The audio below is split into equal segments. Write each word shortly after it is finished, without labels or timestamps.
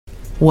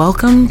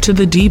Welcome to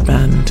The Deep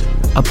End,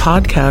 a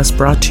podcast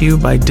brought to you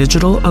by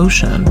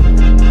DigitalOcean.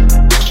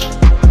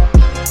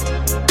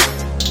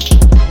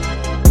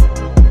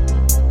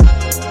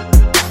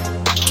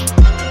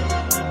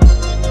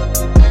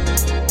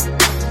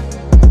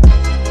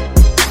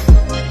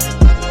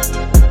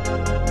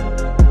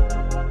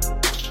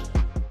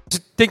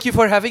 Thank you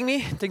for having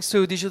me. Thanks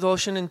to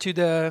DigitalOcean and to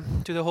the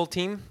whole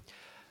team.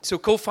 So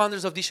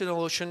co-founders of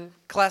DigitalOcean,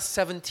 class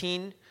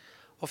 17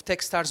 of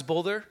Techstars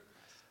Boulder.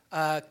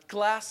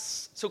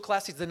 Class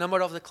is the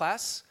number of the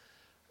class.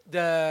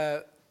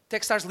 The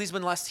Techstars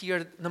Lisbon last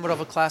year, number of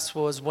a class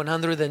was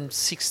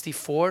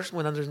 164,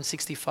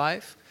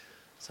 165.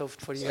 So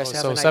for you guys to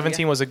have an 17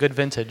 idea. was a good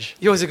vintage.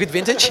 It was a good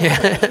vintage,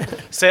 yeah.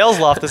 Sales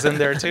Loft is in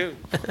there too.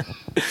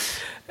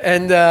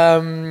 And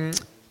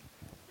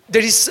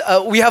there is,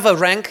 we have a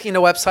rank in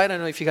the website. I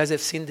don't know if you guys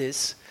have seen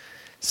this.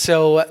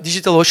 So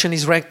DigitalOcean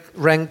is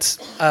ranked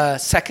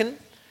second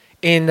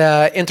in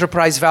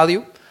enterprise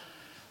value.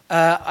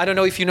 I don't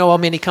know if you know how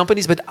many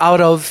companies, but out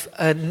of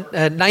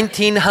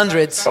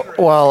 1900s.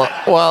 Well,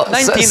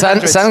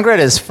 1900s. SunGrid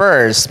is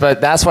first,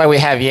 but that's why we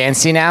have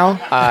Yancey now.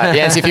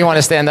 Yancey, if you want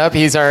to stand up,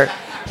 he's our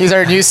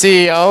new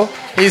CEO.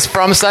 He's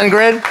from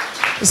SunGrid,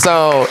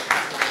 so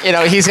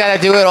he's got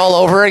to do it all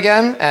over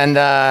again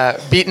and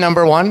beat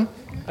number one.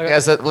 Okay.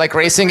 Because like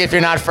racing, if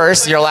you're not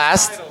first, you're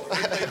last.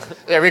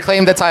 Yeah,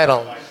 reclaim the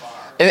title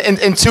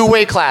in two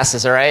weight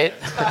classes. All right.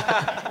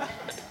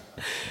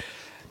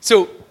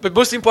 So, but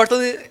most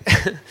importantly,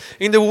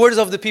 in the words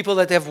of the people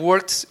that have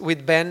worked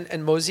with Ben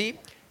and Mosey,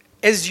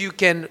 as you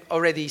can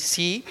already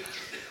see,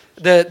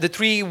 the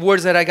three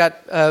words that I got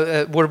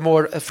were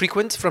more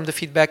frequent from the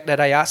feedback that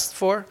I asked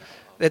for.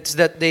 That's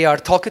that they are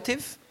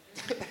talkative,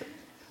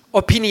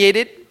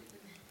 opinionated,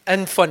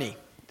 and funny.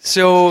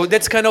 So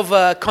that's kind of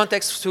a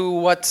context to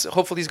what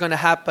hopefully is going to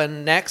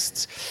happen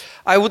next.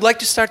 I would like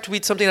to start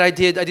with something that I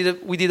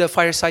did. We did a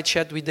fireside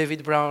chat with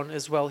David Brown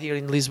as well here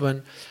in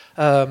Lisbon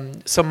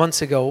some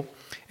months ago.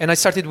 And I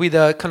started with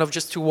kind of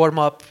just to warm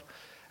up.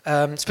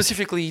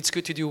 Specifically, it's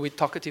good to do with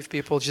talkative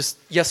people, just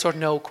yes or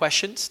no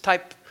questions,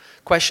 type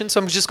questions. So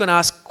I'm just going to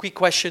ask quick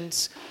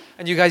questions,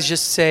 and you guys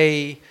just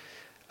say,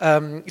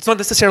 it's not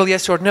necessarily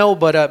yes or no,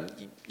 but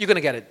you're going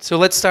to get it. So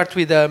let's start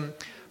with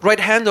right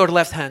hand or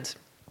left hand?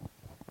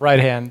 Right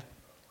hand.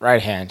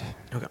 Right hand.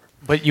 Okay.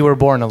 But you were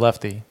born a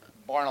lefty.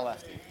 Born a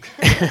lefty.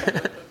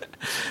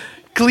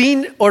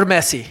 Clean or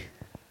messy?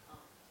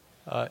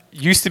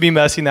 Used to be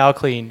messy, now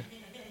clean.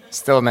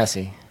 Still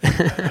messy.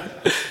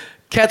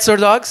 Cats or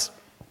dogs?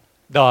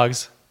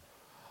 Dogs.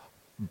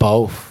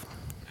 Both.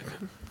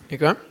 You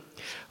go.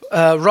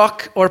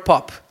 Rock or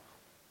pop?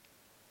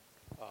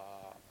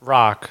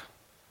 Rock.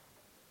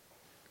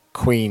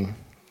 Queen.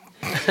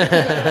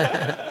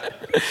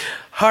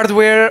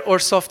 Hardware or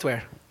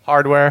software?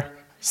 Hardware.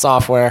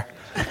 Software.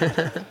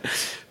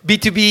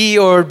 B2B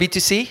or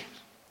B2C?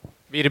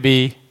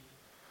 B2B.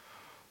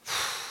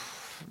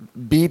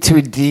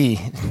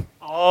 B2D.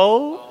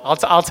 Oh,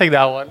 I'll take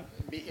that one.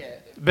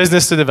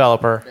 Business to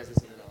developer.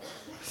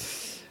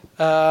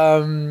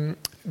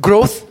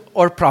 Growth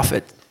or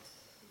profit?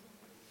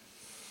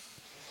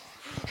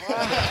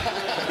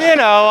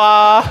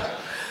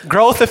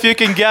 Growth if you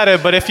can get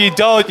it, but if you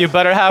don't, you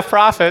better have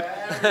profit.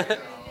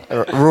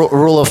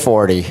 Rule of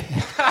 40.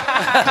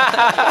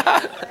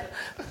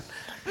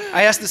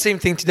 I asked the same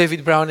thing to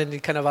David Brown, and he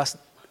kind of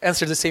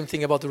answered the same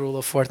thing about the rule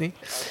of 40.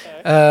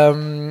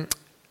 Okay.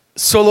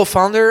 Solo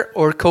founder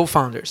or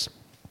co-founders?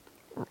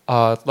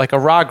 Like a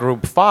raw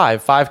group,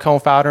 five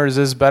co-founders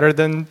is better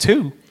than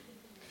two.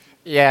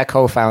 Yeah,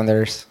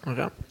 co-founders.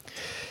 Okay.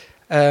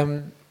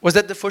 Was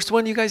that the first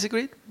one you guys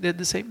agreed? Did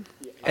the same?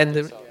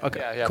 Yeah, okay.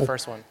 Yeah, cool.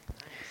 First one.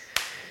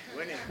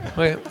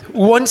 Okay.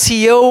 One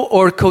CEO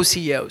or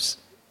co-CEOs?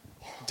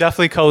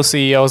 Definitely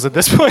co-CEOs at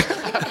this point.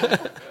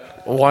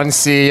 One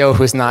CEO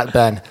who's not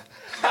Ben.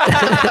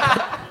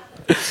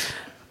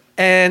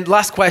 And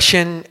last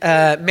question,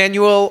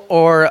 manual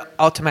or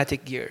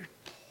automatic gear?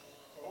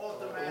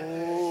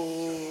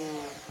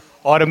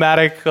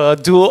 Automatic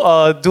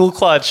dual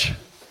clutch.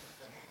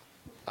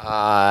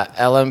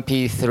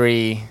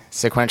 LMP3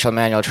 sequential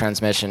manual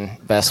transmission,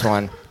 best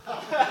one.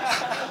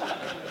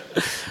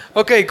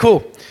 Okay,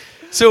 cool.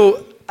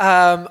 So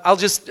I'll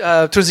just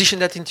transition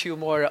that into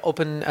more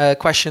open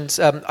questions.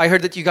 I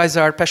heard that you guys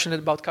are passionate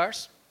about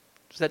cars.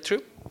 Is that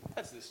true?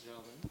 That's this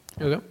gentleman.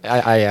 Okay.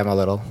 I am a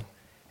little.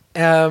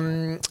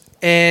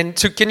 And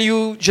so can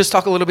you just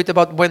talk a little bit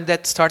about when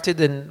that started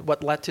and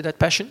what led to that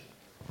passion?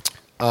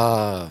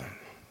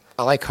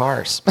 I like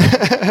cars.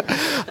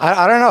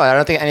 I don't know. I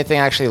don't think anything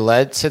actually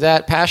led to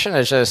that passion.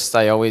 It's just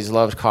I always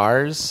loved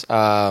cars.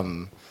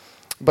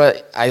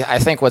 But I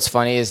think what's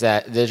funny is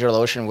that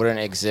DigitalOcean wouldn't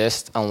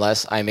exist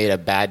unless I made a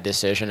bad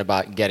decision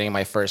about getting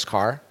my first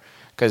car.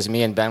 Because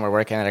me and Ben were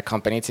working at a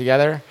company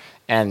together,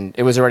 and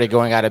it was already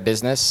going out of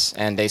business,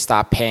 and they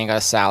stopped paying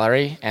us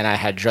salary, and I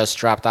had just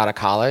dropped out of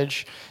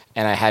college,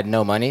 and I had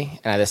no money,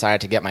 and I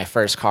decided to get my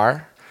first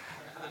car.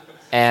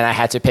 and I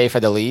had to pay for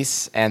the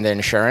lease and the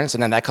insurance,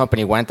 and then that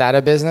company went out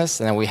of business,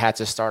 and then we had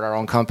to start our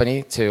own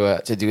company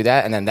to do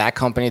that, and then that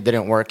company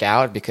didn't work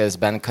out because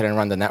Ben couldn't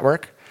run the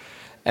network,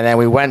 and then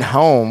we went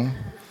home,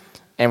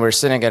 and we're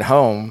sitting at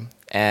home,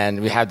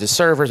 and we have the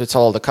servers. We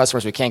told the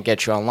customers we can't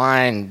get you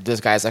online. This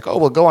guy's like, oh,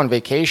 we'll go on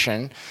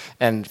vacation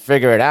and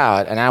figure it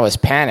out. And I was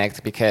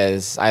panicked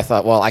because I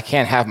thought, well, I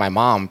can't have my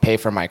mom pay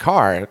for my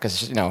car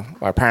because,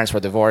 our parents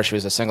were divorced. She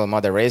was a single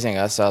mother raising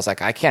us. So I was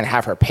like, I can't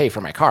have her pay for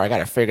my car. I got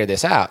to figure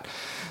this out.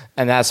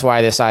 And that's why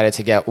I decided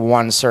to get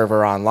one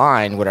server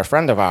online with a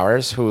friend of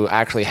ours who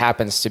actually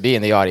happens to be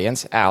in the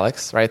audience,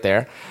 Alex, right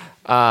there.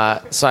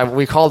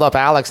 We called up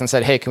Alex and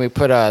said, hey, can we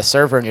put a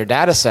server in your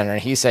data center?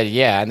 And he said,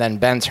 yeah. And then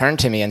Ben turned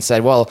to me and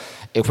said, well,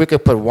 if we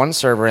could put one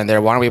server in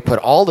there, why don't we put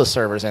all the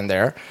servers in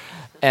there?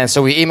 And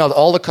so we emailed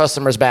all the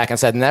customers back and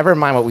said, never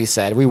mind what we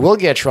said. We will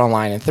get you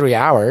online in 3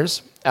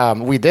 hours.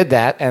 We did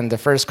that, and the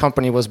first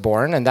company was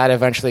born, and that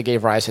eventually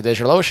gave rise to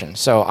DigitalOcean.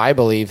 So I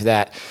believe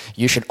that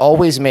you should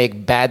always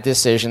make bad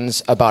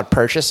decisions about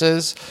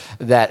purchases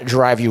that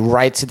drive you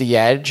right to the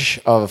edge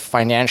of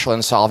financial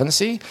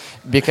insolvency,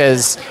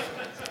 because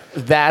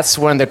that's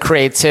when the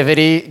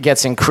creativity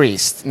gets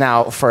increased.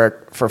 Now,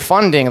 for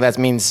funding, that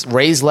means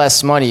raise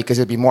less money because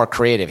you'll be more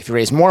creative. If you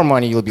raise more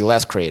money, you'll be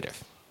less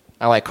creative.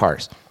 I like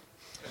cars.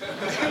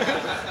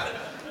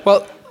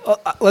 Well,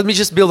 let me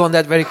just build on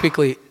that very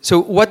quickly. So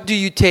what do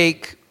you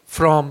take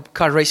from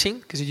car racing,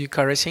 because you do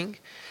car racing,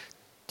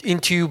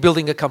 into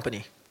building a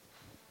company?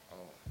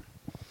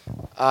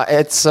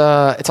 It's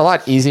a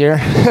lot easier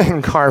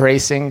in car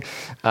racing.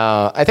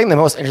 I think the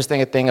most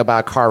interesting thing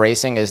about car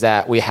racing is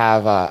that we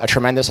have a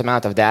tremendous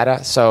amount of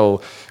data.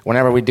 So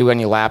whenever we do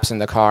any laps in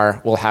the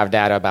car, we'll have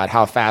data about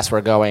how fast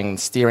we're going,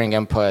 steering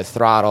input,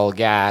 throttle,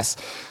 gas.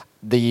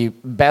 The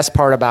best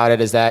part about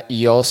it is that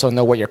you also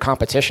know what your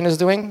competition is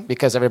doing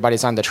because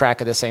everybody's on the track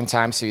at the same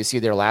time, so you see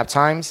their lap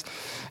times.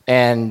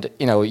 And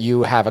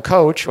you have a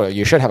coach, or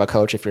you should have a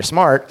coach if you're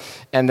smart,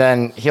 and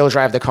then he'll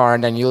drive the car,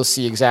 and then you'll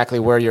see exactly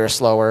where you're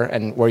slower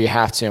and where you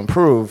have to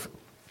improve.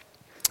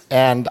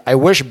 And I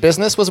wish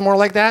business was more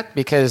like that,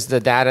 because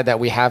the data that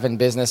we have in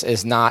business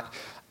is not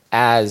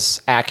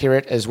as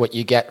accurate as what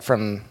you get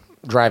from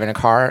driving a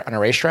car on a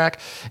racetrack.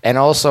 And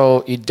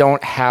also, you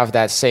don't have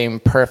that same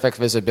perfect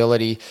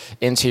visibility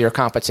into your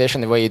competition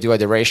the way you do at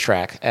the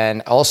racetrack.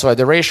 And also at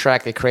the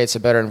racetrack, it creates a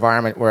better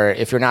environment where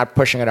if you're not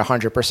pushing it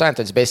 100%,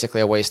 it's basically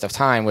a waste of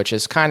time, which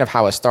is kind of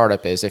how a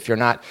startup is. If you're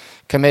not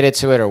committed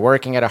to it or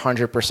working at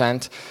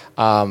 100%,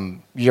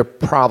 you're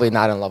probably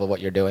not in love with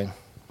what you're doing.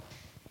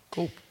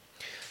 Cool.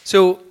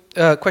 So,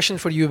 question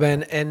for you,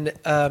 Ben, and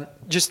I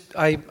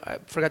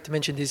forgot to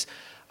mention this.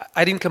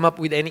 I didn't come up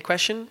with any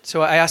question,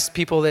 so I asked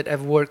people that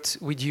have worked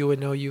with you and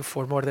know you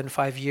for more than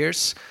 5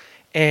 years,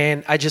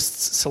 and I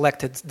just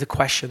selected the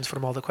questions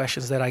from all the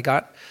questions that I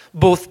got,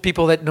 both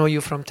people that know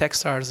you from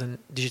Techstars and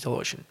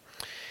DigitalOcean.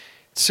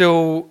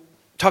 So,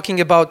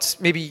 talking about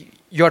maybe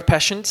your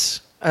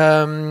passions,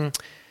 and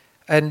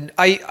I'm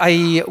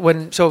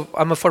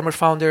a former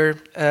founder.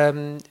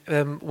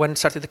 When I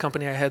started the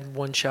company, I had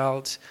one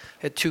child,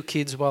 had 2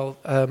 kids while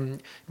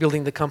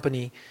building the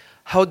company.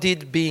 How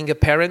did being a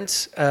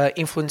parent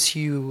influence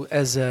you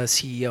as a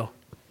CEO?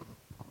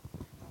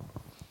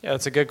 Yeah,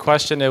 that's a good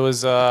question. It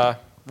was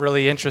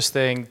really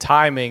interesting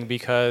timing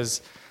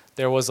because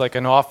there was like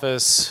an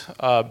office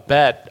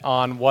bet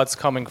on what's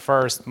coming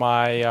first,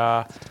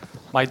 my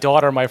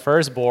daughter, my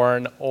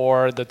firstborn,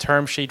 or the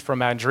term sheet from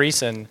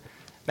Andreessen.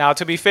 Now,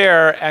 to be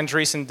fair,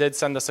 Andreessen did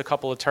send us a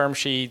couple of term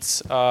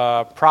sheets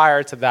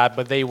prior to that,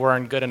 but they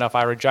weren't good enough.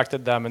 I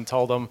rejected them and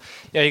told them,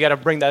 you got to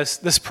bring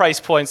this price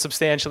point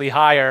substantially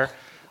higher.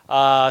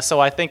 So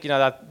I think,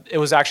 that it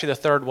was actually the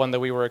third one that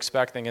we were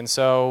expecting. And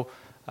so,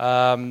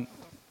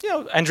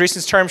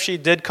 Andreessen's term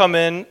sheet did come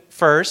in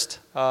first.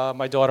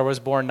 My daughter was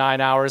born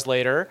 9 hours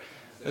later.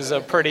 It was a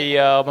pretty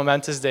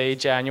momentous day,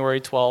 January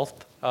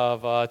 12th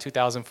of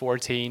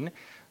 2014.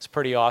 It's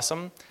pretty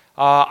awesome.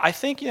 I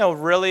think,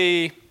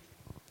 really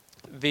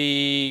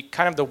the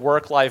kind of the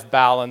work-life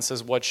balance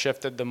is what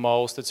shifted the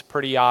most. It's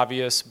pretty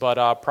obvious,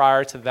 but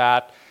prior to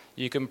that,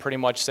 you can pretty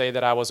much say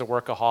that I was a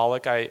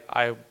workaholic.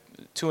 I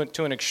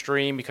to an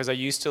extreme, because I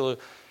used to,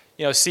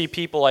 see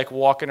people like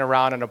walking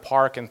around in a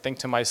park and think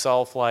to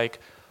myself like,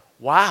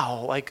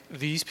 wow, like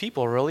these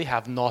people really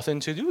have nothing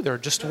to do. They're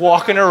just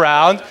walking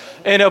around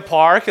in a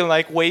park and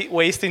like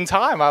wasting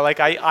time.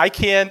 I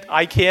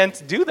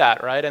can't do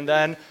that, right? And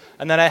then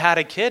I had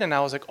a kid, and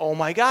I was like, oh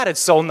my God, it's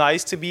so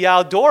nice to be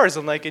outdoors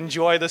and like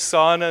enjoy the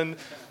sun and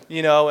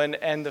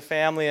and the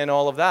family and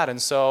all of that.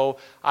 And so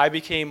I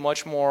became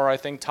much more, I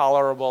think,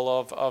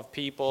 tolerable of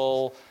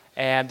people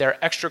and their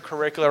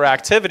extracurricular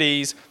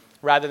activities,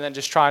 rather than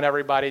just trying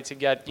everybody to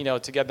get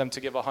them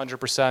to give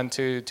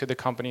 100% to the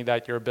company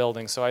that you're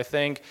building. So I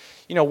think,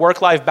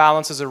 work-life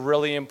balance is a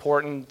really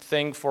important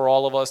thing for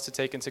all of us to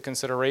take into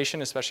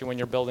consideration, especially when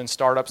you're building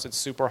startups. It's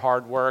super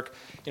hard work.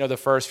 The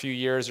first few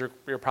years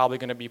you're probably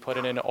going to be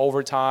putting in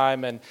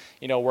overtime and,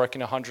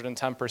 working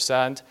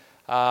 110%.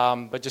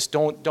 But just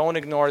don't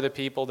ignore the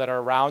people that are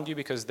around you,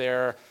 because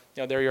they're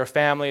they're your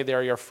family,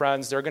 they're your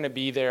friends, they're going to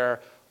be there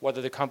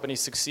whether the company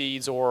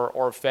succeeds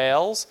or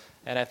fails.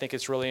 And I think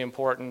it's really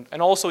important.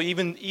 And also,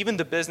 even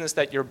the business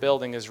that you're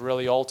building is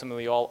really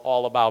ultimately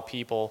all about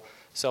people.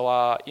 So,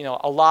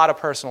 a lot of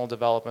personal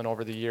development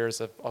over the years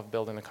of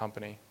building the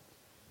company.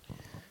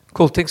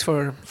 Cool. Thanks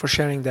for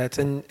sharing that.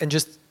 And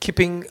just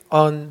keeping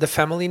on the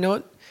family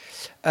note,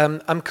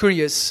 I'm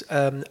curious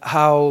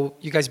how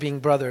you guys being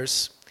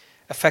brothers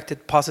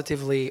affected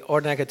positively or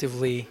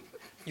negatively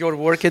your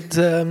work at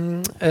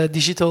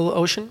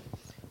DigitalOcean.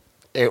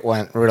 It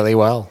went really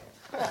well.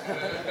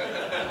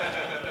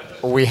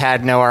 We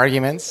had no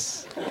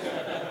arguments.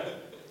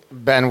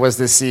 Ben was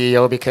the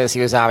CEO because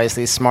he was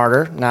obviously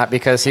smarter, not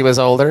because he was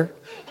older.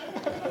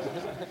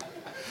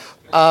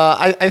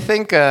 I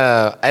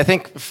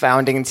think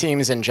founding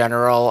teams in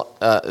general,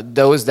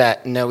 those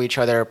that know each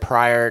other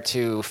prior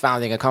to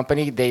founding a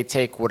company, they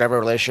take whatever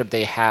relationship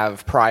they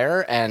have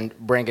prior and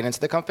bring it into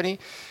the company.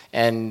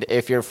 And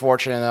if you're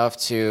fortunate enough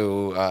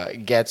to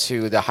get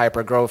to the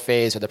hyper growth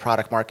phase or the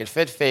product market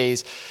fit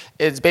phase,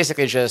 it's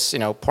basically just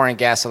pouring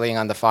gasoline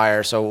on the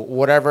fire. So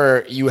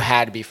whatever you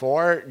had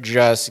before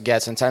just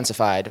gets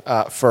intensified.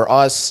 For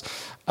us,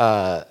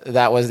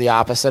 that was the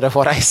opposite of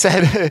what I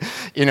said.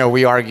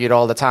 We argued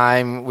all the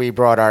time. We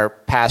brought our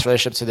past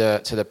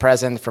relationship to the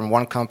present, from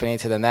one company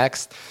to the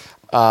next.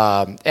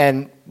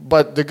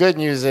 But the good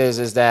news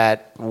is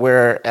that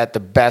we're at the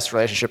best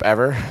relationship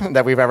ever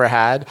that we've ever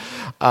had.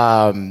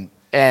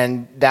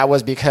 And that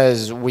was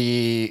because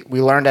we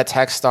learned at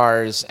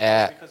TechStars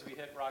at...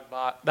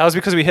 That was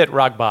because we hit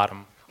rock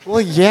bottom. Well,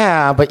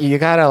 yeah, but you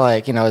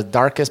gotta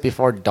darkest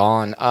before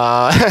dawn.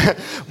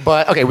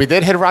 But okay, we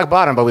did hit rock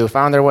bottom, but we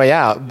found our way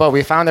out. But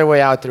we found our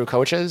way out through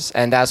coaches,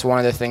 and that's one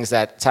of the things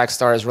that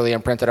TechStars really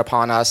imprinted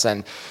upon us.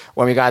 And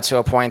when we got to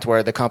a point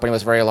where the company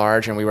was very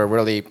large and we were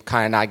really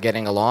kind of not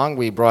getting along,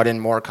 we brought in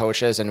more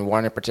coaches, and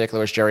one in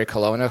particular was Jerry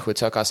Colonna, who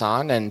took us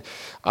on. And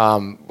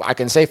I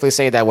can safely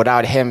say that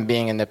without him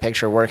being in the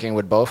picture working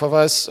with both of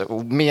us,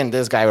 me and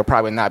this guy would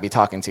probably not be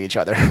talking to each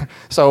other.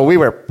 So we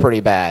were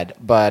pretty bad,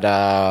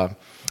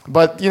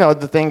 But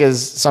the thing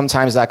is,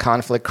 sometimes that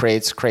conflict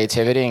creates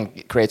creativity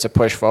and creates a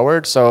push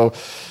forward. So,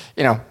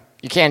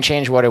 you can't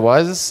change what it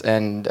was,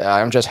 and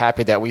I'm just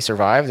happy that we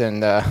survived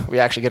and we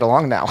actually get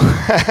along now.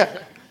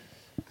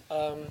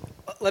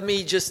 Let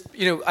me just,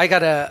 I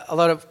got a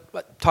lot of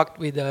talk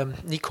with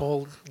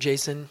Nicole,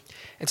 Jason,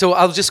 and so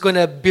I was just going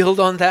to build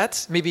on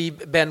that. Maybe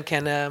Ben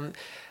can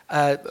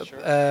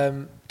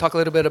talk a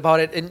little bit about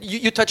it, and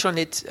you touched on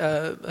it,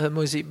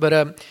 Mozi,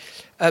 but.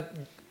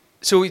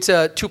 So it's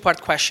a two-part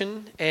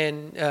question,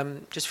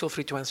 and just feel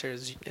free to answer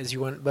as you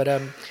want.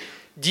 But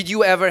did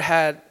you ever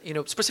had,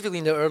 specifically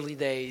in the early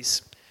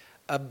days,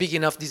 a big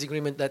enough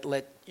disagreement that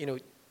led,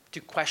 to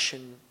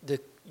question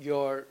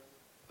your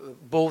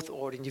both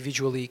or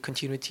individually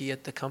continuity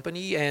at the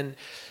company? And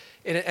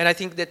I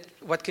think that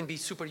what can be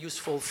super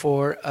useful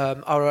for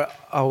our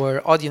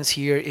audience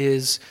here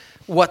is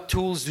what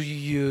tools do you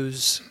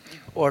use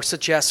or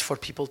suggest for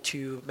people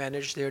to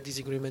manage their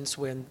disagreements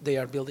when they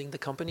are building the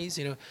companies?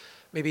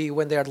 Maybe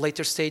when they are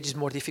later stage, it's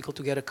more difficult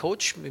to get a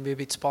coach.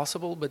 Maybe it's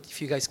possible, but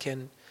if you guys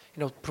can,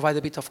 provide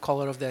a bit of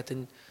color of that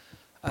and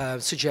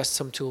suggest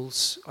some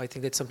tools, I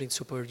think that's something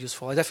super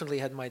useful. I definitely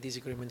had my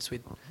disagreements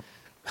with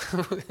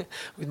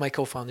with my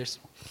co-founders.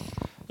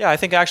 Yeah, I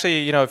think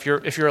actually, if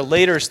you're a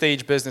later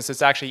stage business,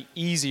 it's actually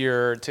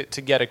easier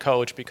to get a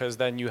coach because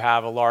then you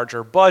have a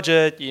larger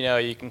budget.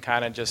 You can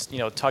kind of just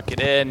tuck it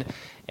in,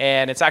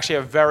 and it's actually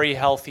a very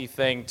healthy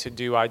thing to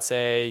do. I'd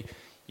say.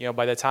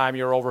 By the time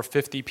you're over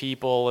 50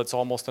 people, it's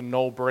almost a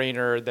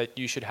no-brainer that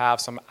you should have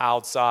some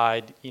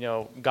outside,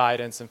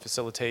 guidance and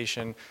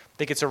facilitation. I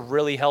think it's a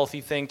really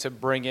healthy thing to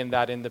bring in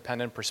that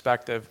independent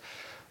perspective.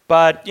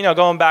 But,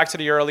 going back to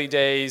the early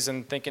days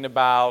and thinking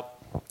about,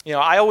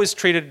 I always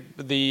treated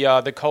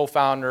the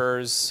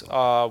co-founders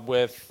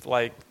with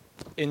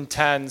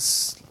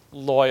intense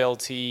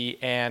loyalty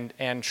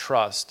and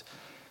trust.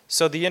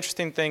 So the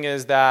interesting thing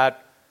is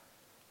that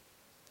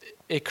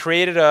it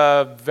created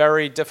a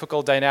very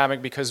difficult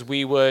dynamic because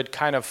we would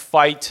kind of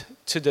fight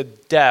to the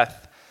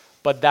death,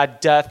 but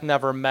that death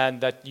never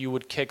meant that you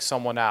would kick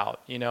someone out,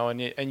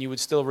 and you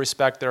would still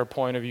respect their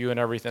point of view and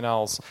everything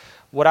else.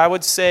 What I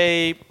would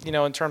say,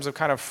 in terms of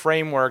kind of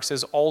frameworks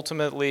is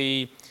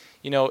ultimately,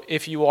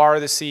 if you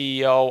are the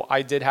CEO,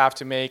 I did have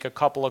to make a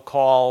couple of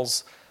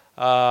calls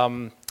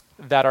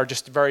that are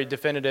just very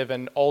definitive,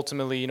 and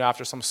ultimately,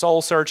 after some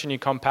soul searching, you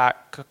come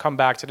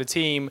back to the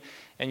team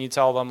and you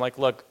tell them,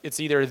 look, it's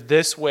either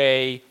this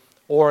way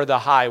or the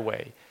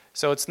highway.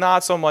 So it's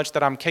not so much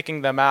that I'm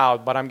kicking them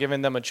out, but I'm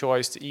giving them a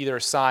choice to either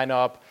sign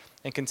up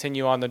and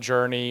continue on the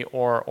journey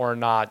or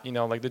not.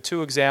 The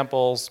two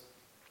examples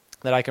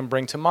that I can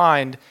bring to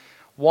mind,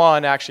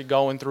 one, actually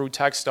going through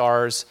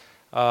TechStars,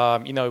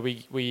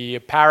 we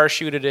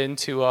parachuted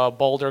into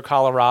Boulder,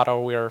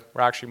 Colorado. We're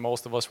actually,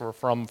 most of us were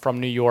from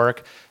New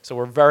York, so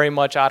we're very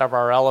much out of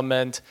our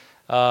element.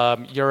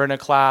 You're in a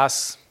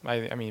class,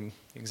 I mean,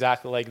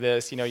 exactly like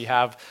this. You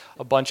have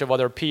a bunch of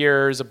other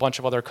peers, a bunch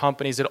of other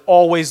companies. It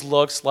always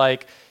looks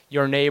like,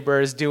 your neighbor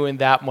is doing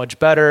that much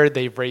better.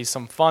 They've raised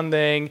some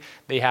funding.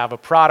 They have a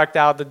product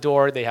out the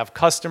door. They have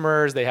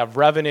customers. They have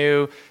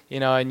revenue.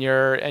 And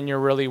you're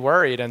really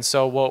worried. And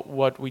so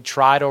what we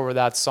tried over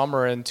that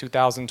summer in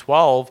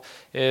 2012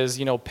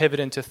 is pivot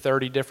into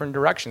 30 different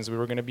directions. We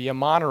were going to be a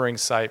monitoring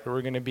site. We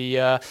were going to be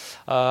a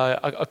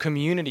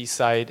community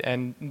site,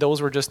 and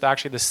those were just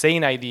actually the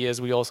same ideas.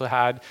 We also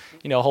had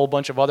a whole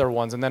bunch of other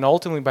ones. And then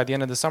ultimately by the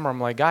end of the summer,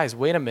 I'm like, guys,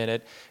 wait a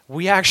minute.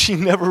 We actually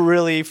never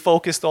really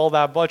focused all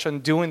that much on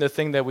doing the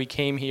thing that we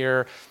came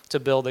here to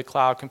build a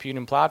cloud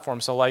computing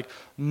platform. So like,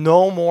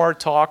 no more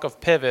talk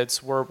of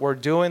pivots. We're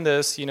doing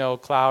this,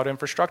 cloud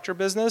infrastructure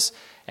business,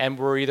 and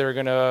we're either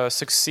going to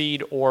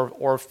succeed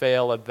or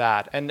fail at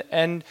that.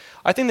 And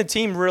I think the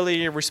team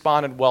really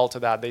responded well to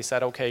that. They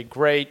said, okay,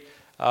 great,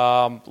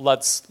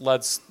 let's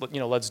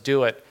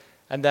do it.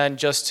 And then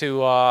just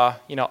to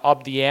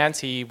up the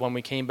ante, when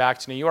we came back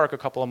to New York, a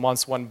couple of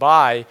months went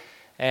by,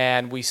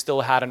 and we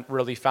still hadn't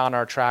really found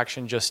our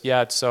traction just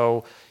yet.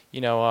 So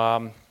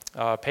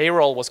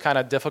payroll was kind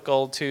of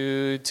difficult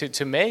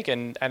to make,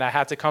 and I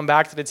had to come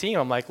back to the team.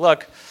 I'm like,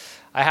 look,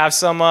 I have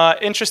some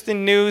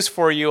interesting news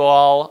for you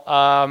all.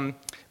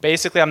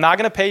 Basically, I'm not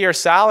going to pay your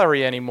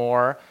salary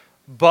anymore,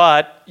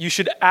 but you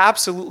should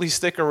absolutely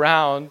stick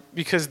around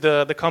because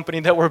the company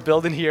that we're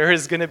building here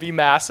is going to be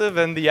massive,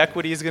 and the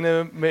equity is going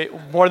to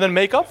more than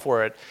make up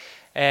for it.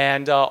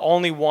 And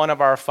only one of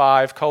our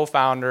 5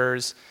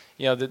 co-founders,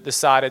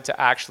 decided to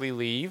actually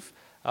leave.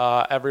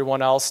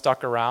 Everyone else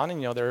stuck around,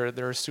 and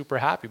they're super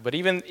happy. But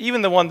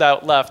even the one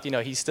that left,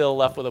 he's still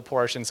left with a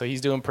portion, so he's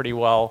doing pretty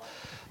well.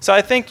 So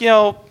I think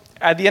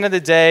at the end of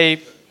the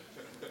day,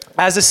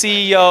 as a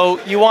CEO,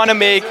 you want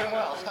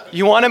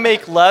to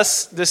make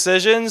less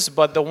decisions,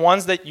 but the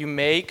ones that you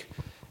make,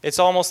 it's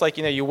almost like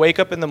you wake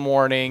up in the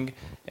morning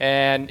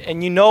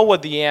and you know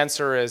what the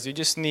answer is. You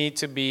just need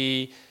to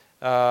be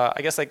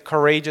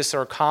courageous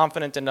or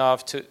confident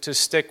enough to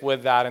stick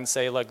with that and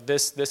say, look,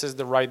 this is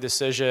the right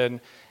decision.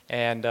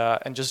 And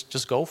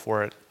just go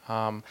for it.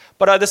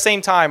 But at the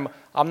same time,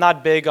 I'm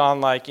not big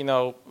on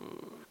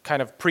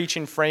kind of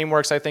preaching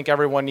frameworks. I think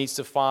everyone needs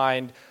to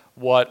find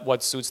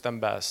what suits them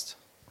best.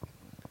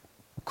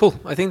 Cool.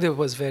 I think that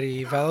was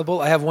very valuable.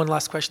 I have one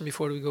last question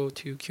before we go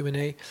to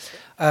Q&A.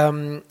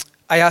 I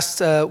asked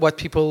what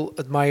people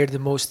admire the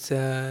most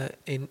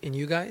in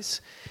you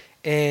guys.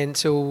 And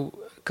so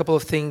a couple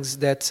of things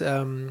that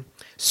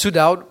stood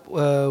out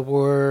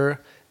were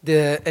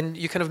and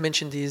you kind of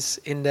mentioned these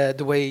in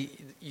the way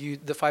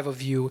the 5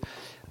 of you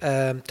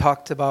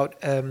talked about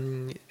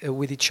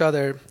with each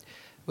other,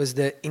 was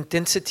the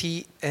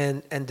intensity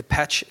and the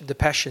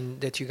passion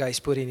that you guys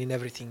put in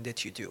everything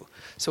that you do.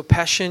 So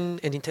passion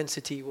and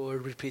intensity were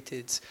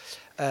repeated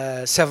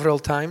several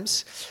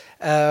times,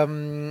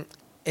 but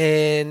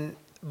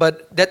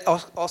that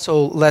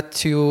also led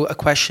to a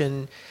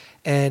question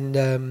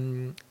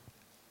and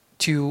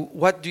to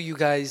what do you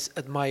guys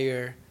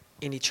admire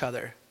in each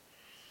other?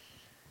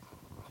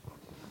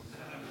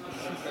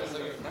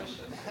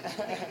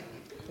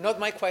 Not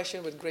my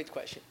question, but great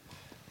question.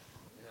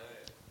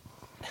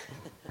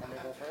 Want me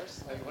to go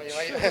first?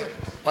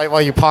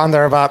 While you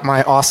ponder about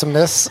my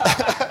awesomeness. So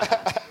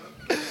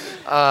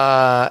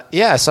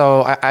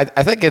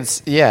I think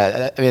it's,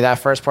 that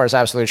first part is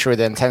absolutely true,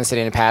 the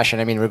intensity and passion.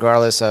 I mean,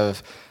 regardless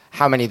of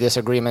how many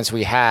disagreements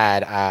we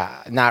had,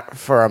 not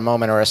for a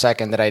moment or a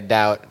second did I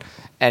doubt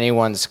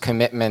anyone's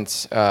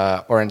commitment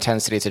or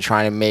intensity to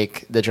trying to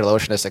make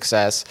DigitalOcean a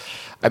success.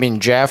 I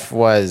mean, Jeff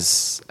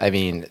was,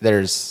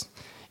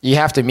 you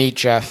have to meet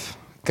Jeff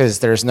because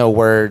there's no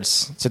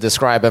words to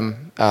describe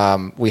him.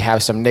 We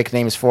have some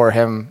nicknames for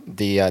him: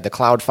 the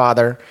Cloud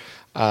Father,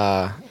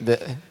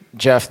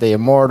 Jeff the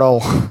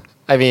Immortal.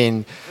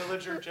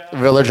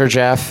 Villager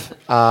Jeff.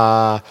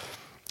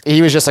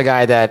 He was just a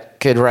guy that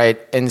could write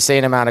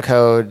insane amount of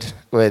code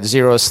with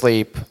zero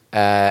sleep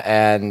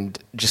and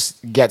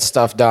just get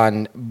stuff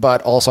done,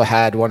 but also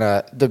had one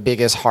of the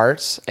biggest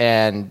hearts,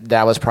 and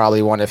that was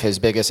probably one of his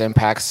biggest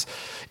impacts.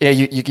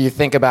 You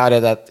think about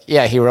it that,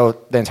 he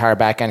wrote the entire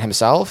backend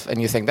himself,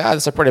 and you think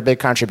that's a pretty big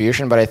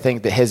contribution, but I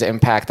think that his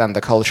impact on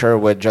the culture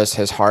with just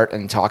his heart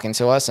and talking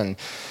to us and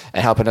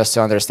helping us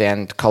to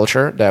understand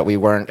culture that we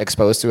weren't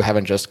exposed to,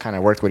 having just kind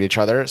of worked with each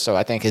other. So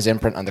I think his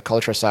imprint on the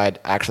culture side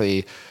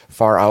actually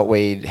far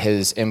outweighed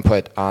his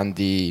input on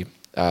the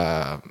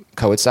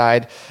code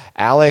side.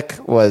 Alec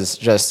was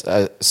just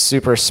a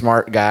super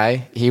smart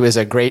guy. He was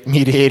a great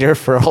mediator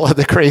for all of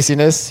the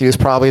craziness. He was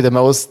probably the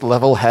most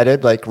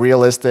level-headed,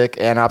 realistic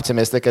and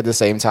optimistic at the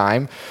same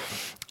time.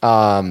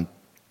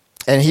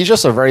 And he's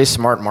just a very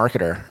smart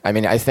marketer. I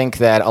mean, I think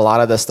that a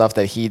lot of the stuff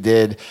that he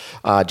did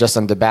just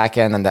on the back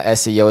end and the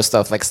SEO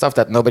stuff, stuff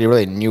that nobody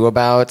really knew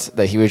about,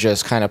 that he would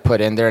just kind of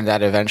put in there, and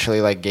that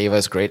eventually gave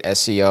us great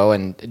SEO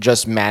and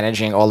just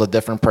managing all the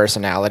different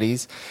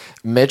personalities.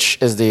 Mitch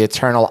is the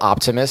eternal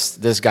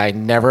optimist. This guy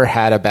never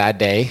had a bad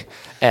day.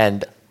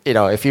 And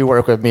if you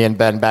work with me and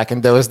Ben back in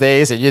those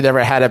days and you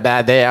never had a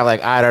bad day, I'm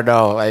like, I don't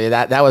know.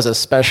 That was a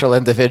special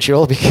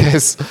individual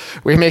because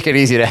we make it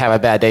easy to have a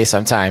bad day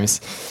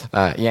sometimes.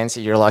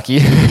 Yancey, you're lucky.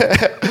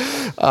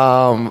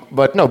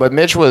 But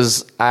Mitch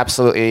was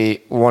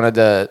absolutely one of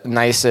the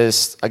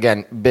nicest,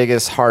 again,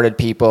 biggest hearted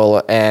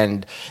people.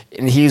 And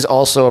he's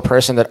also a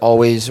person that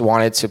always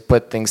wanted to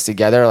put things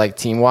together, like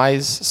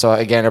team-wise. So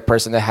again, a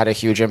person that had a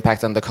huge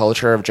impact on the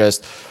culture of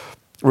just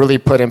really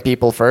putting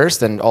people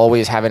first and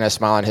always having a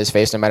smile on his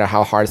face no matter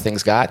how hard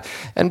things got.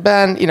 And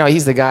Ben,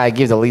 he's the guy I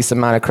give the least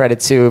amount of credit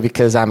to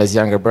because I'm his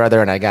younger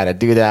brother and I got to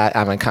do that.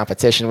 I'm in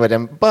competition with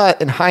him.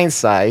 But in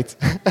hindsight,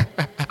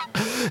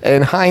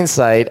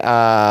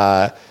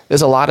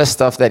 there's a lot of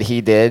stuff that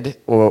he did,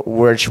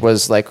 which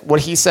was like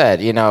what he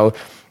said,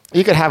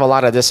 You could have a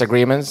lot of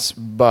disagreements,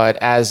 but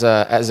as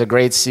a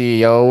great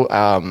CEO,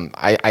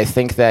 I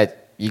think that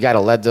you got to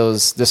let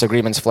those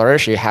disagreements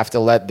flourish. You have to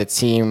let the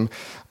team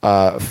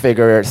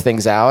figure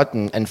things out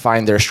and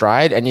find their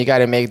stride. And you got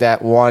to make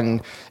that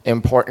one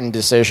important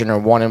decision or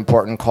one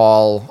important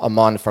call a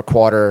month, a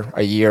quarter,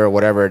 a year, or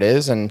whatever it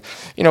is. And,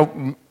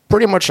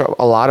 pretty much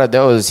a lot of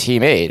those he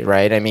made,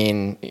 right? I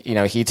mean,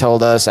 he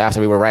told us after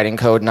we were writing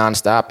code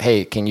nonstop,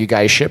 hey, can you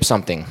guys ship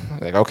something?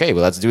 Like, okay,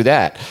 well, let's do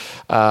that.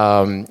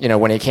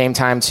 When it came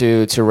time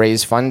to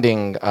raise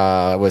funding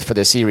for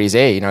the Series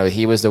A,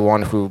 he was the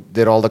one who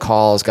did all the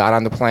calls, got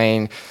on the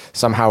plane,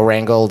 somehow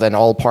wrangled an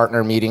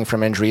all-partner meeting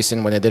from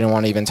Andreessen when they didn't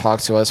want to even talk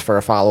to us for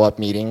a follow-up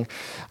meeting.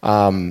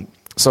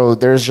 So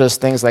there's just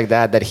things like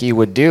that he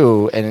would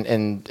do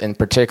in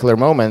particular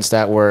moments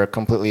that were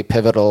completely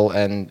pivotal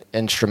and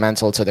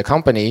instrumental to the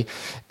company,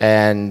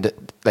 and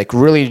like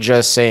really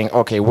just saying,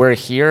 okay, we're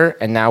here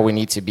and now we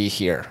need to be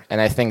here. And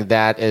I think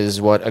that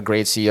is what a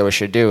great CEO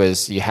should do,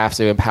 is you have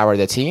to empower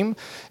the team.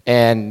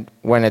 And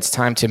when it's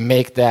time to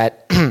make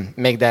that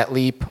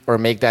leap or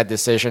make that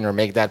decision or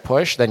make that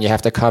push, then you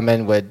have to come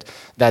in with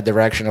that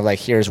direction of like,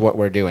 here's what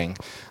we're doing.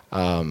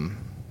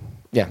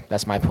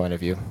 That's my point of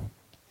view.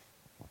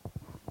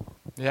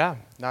 Yeah,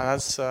 no,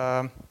 that's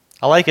I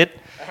like it,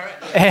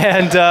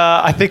 and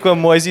I think what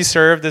Moisey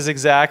served is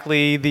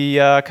exactly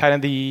the kind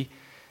of the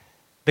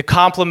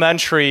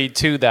complementary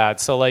to that.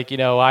 So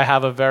I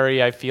have a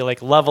very, I feel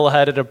like,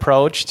 level-headed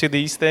approach to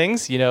these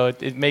things.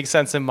 It makes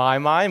sense in my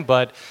mind,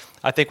 but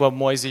I think what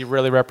Moisey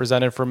really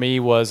represented for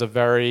me was a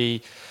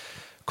very,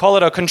 call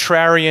it a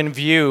contrarian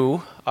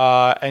view.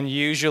 And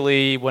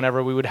usually,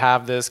 whenever we would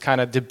have this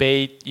kind of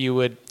debate, I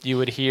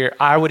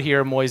would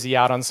hear Moisey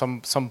out on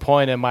some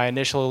point, and my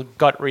initial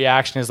gut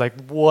reaction is like,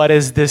 "What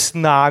is this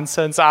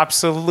nonsense?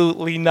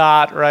 Absolutely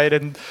not!" Right?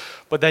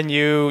 But then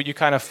you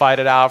kind of fight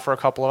it out for a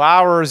couple of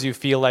hours. You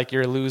feel like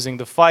you're losing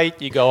the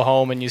fight. You go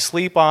home and you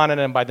sleep on it,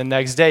 and by the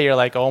next day, you're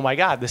like, "Oh my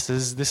God, this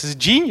is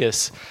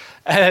genius!"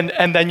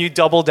 And then you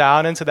double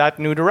down into that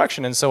new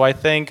direction. And so I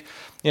think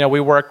we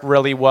work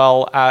really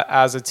well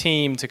as a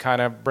team to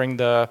kind of bring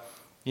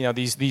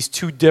these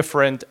two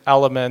different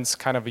elements,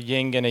 kind of a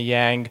yin and a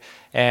yang,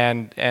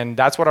 and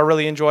that's what I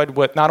really enjoyed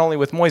with not only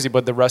with Moisey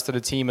but the rest of the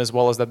team as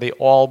well, is that they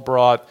all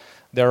brought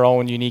their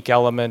own unique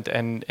element,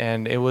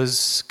 and it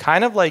was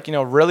kind of like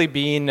really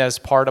being as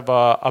part of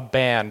a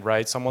band,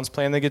 right? Someone's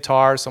playing the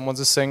guitar, someone's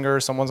a singer,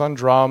 someone's on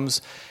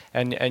drums,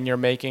 and you're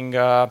making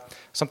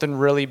something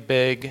really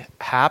big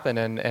happen.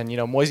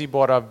 And Moisey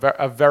brought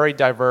a very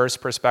diverse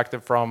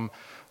perspective from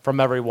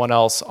everyone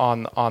else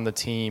on the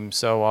team.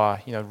 So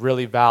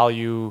really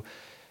value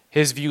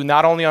his view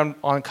not only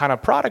on kind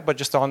of product but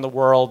just on the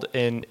world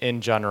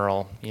in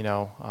general.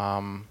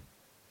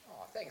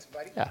 Thanks,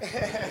 buddy. Yeah.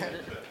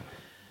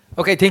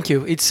 Okay, thank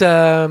you. It's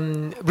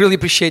really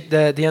appreciate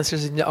the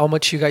answers and how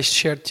much you guys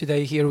shared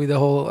today here with the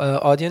whole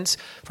audience.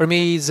 For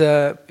me,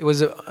 it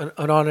was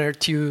an honor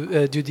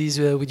to do this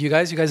with you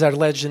guys. You guys are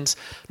legends,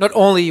 not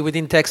only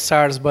within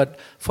Techstars, but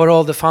for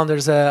all the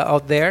founders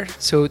out there.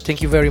 So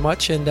thank you very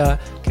much. And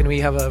can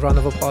we have a round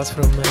of applause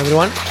from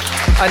everyone?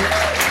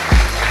 And